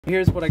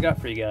Here's what I got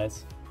for you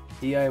guys.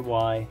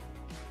 DIY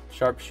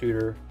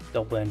sharpshooter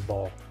double end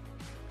ball.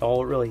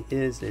 All it really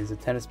is a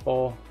tennis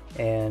ball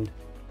and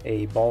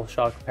a ball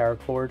shock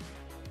paracord,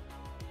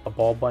 a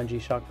ball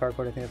bungee shock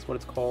paracord, I think that's what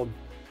it's called.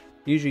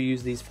 Usually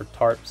use these for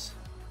tarps,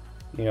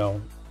 you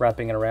know,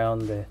 wrapping it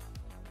around the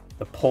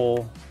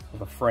pole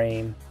of a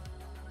frame,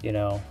 you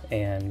know,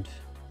 and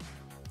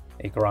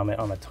a grommet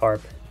on the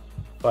tarp.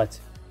 But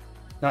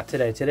not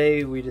today.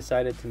 Today we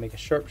decided to make a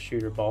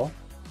sharpshooter ball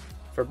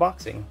for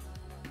boxing.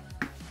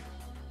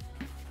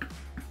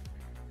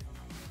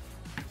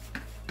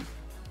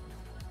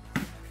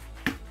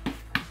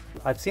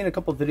 I've seen a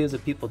couple of videos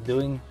of people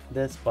doing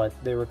this, but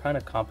they were kind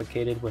of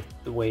complicated with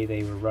the way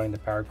they were running the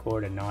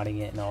paracord and knotting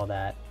it and all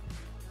that.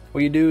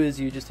 What you do is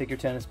you just take your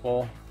tennis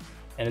ball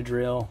and a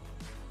drill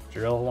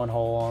one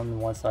hole on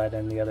one side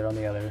and the other on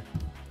the other.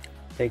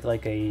 Take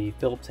like a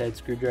Phillips head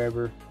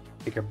screwdriver,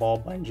 take your ball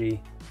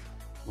bungee,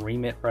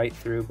 ream it right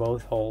through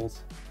both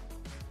holes,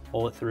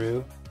 pull it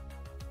through,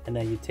 and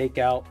then you take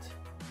out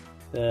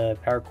the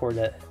paracord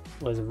that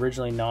was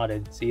originally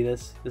knotted. See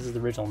this? This is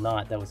the original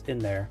knot that was in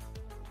there.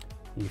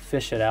 You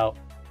fish it out,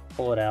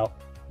 pull it out,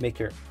 make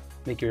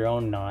your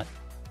own knot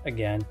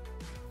again,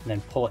 and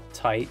then pull it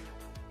tight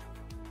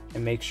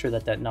and make sure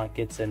that knot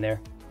gets in there.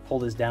 Pull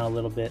this down a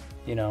little bit,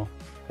 you know,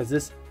 because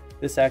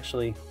this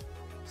actually,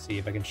 see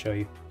if I can show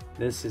you,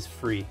 this is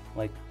free.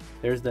 Like,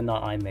 there's the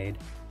knot I made.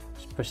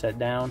 Just push that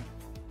down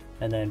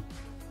and then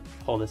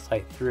pull this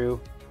tight through,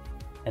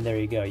 and there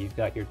you go. You've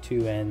got your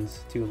two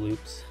ends, two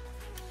loops.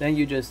 Then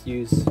you just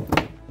use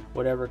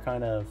whatever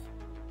kind of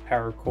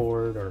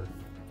paracord or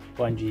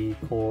bungee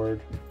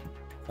cord,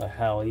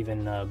 hell,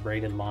 even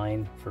braided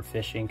line for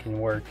fishing can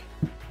work.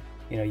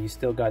 You know, you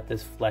still got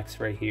this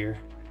flex right here.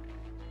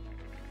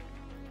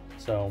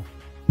 So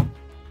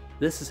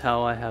this is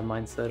how I have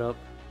mine set up.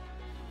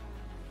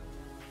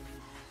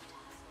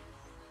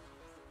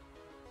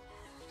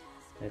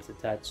 It's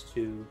attached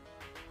to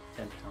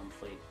 10-pound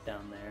plate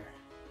down there.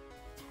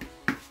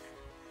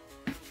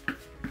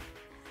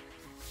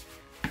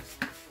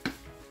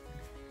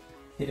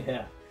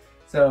 Yeah,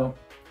 so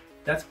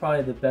that's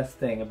probably the best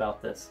thing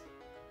about this.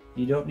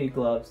 You don't need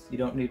gloves, you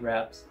don't need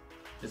wraps,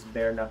 just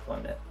bare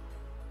knuckling it.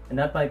 And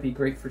that might be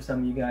great for some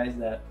of you guys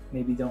that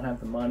maybe don't have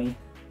the money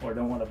or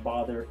don't want to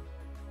bother,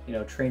 you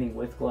know, training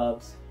with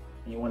gloves,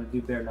 and you want to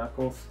do bare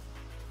knuckles,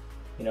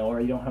 you know,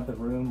 or you don't have the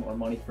room or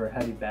money for a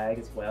heavy bag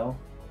as well.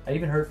 I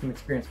even heard from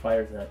experienced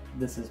fighters that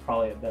this is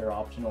probably a better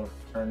option or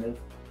alternative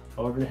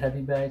over the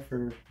heavy bag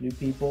for new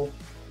people,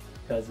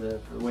 because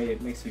of the way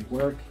it makes you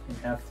work and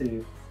have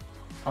to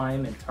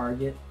time and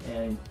target,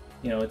 and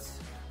you know, it's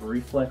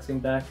reflexing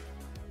back.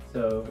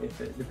 So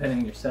depending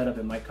on your setup,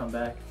 it might come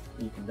back.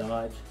 You can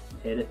dodge,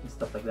 and hit it, and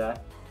stuff like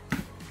that.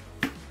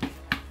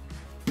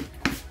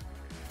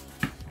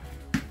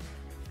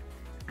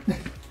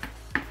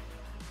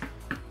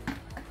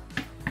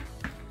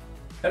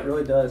 That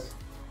really does.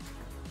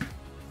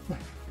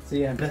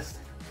 See, I'm best.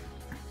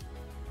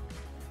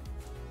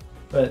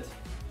 But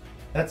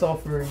that's all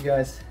for you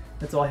guys.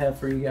 That's all I have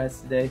for you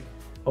guys today.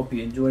 Hope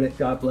you enjoyed it.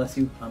 God bless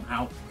you. I'm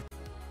out.